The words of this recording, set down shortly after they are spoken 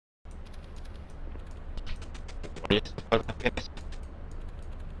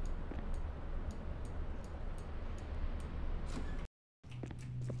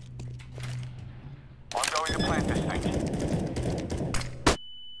Ongoing to plant this thing.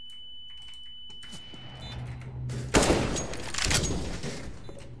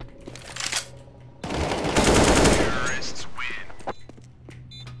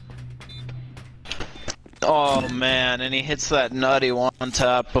 Oh man, and he hits that nutty one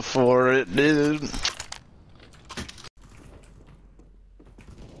tap before it, dude.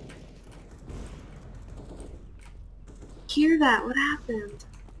 Hear that? What happened?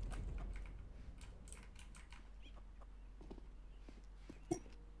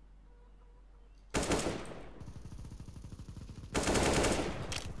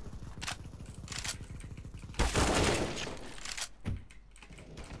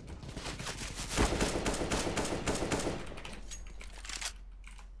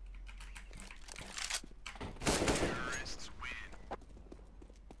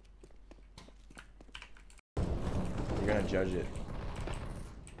 We're gonna judge it.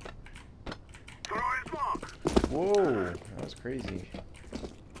 Whoa, that was crazy.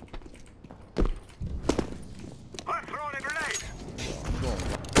 I'm throwing a grenade. I'm going.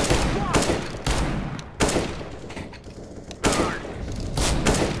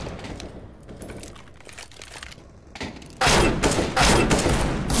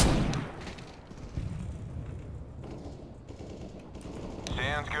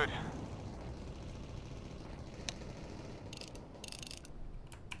 Sounds good.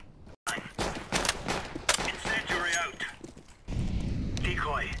 Incendiary out.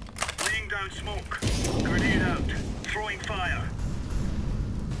 Decoy. Laying down smoke. Grenade out. Throwing fire.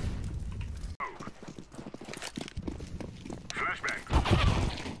 Flashbang.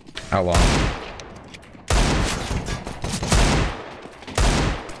 How long?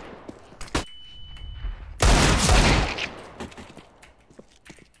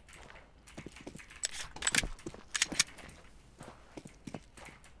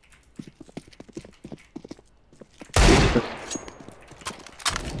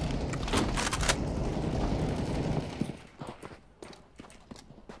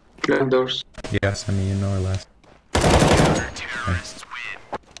 Doors. Yes, I mean, no or less.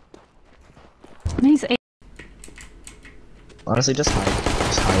 He's a Honestly, just hide.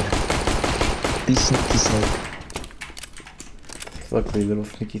 Just hide. Be sneaky snake. Luckily, little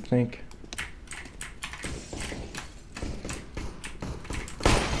sneaky snake.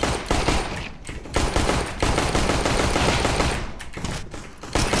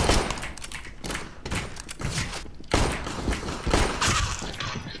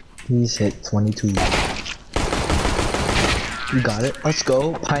 He's hit 22. You got it. Let's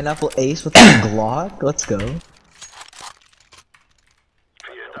go. Pineapple Ace with the Glock. Let's go.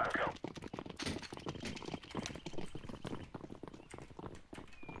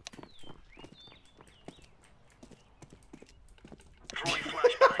 Throwing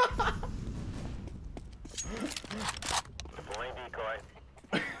flashbang. Deploying decoy.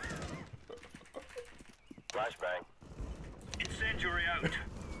 Flashbang. Incendiary out.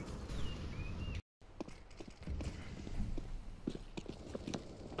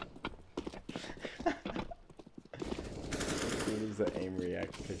 What is the aim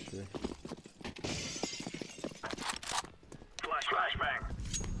react picture? Flashbang.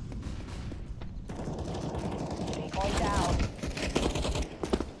 Decoys out.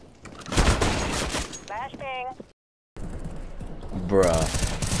 Flashbang. Bruh.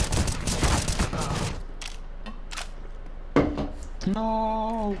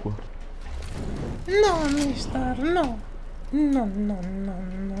 No! no, mister, no. No, no, no,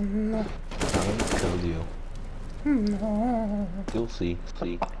 no, no. I killed you. No. You'll see.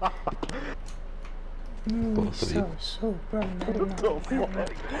 See. Both of you. Super, no.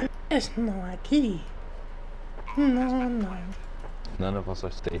 Es no aquí. No, no. None of us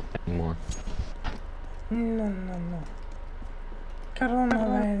are safe anymore. No, no, no.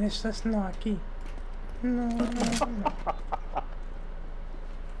 Coronavirus es no aquí. No, no, no.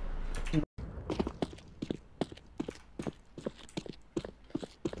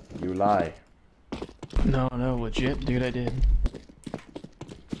 You lie. No, legit, dude, I did.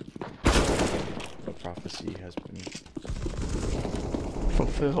 The prophecy has been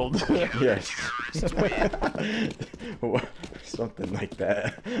Fulfilled. yes. Something like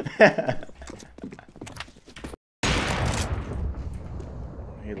that.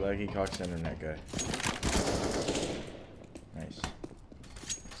 Hey, Leggy Cox internet guy. Nice.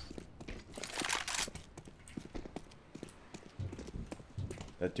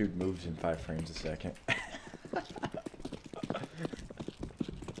 That dude moves in 5 frames a second.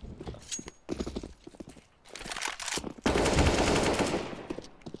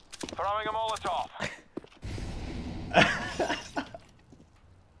 Throwing a Molotov.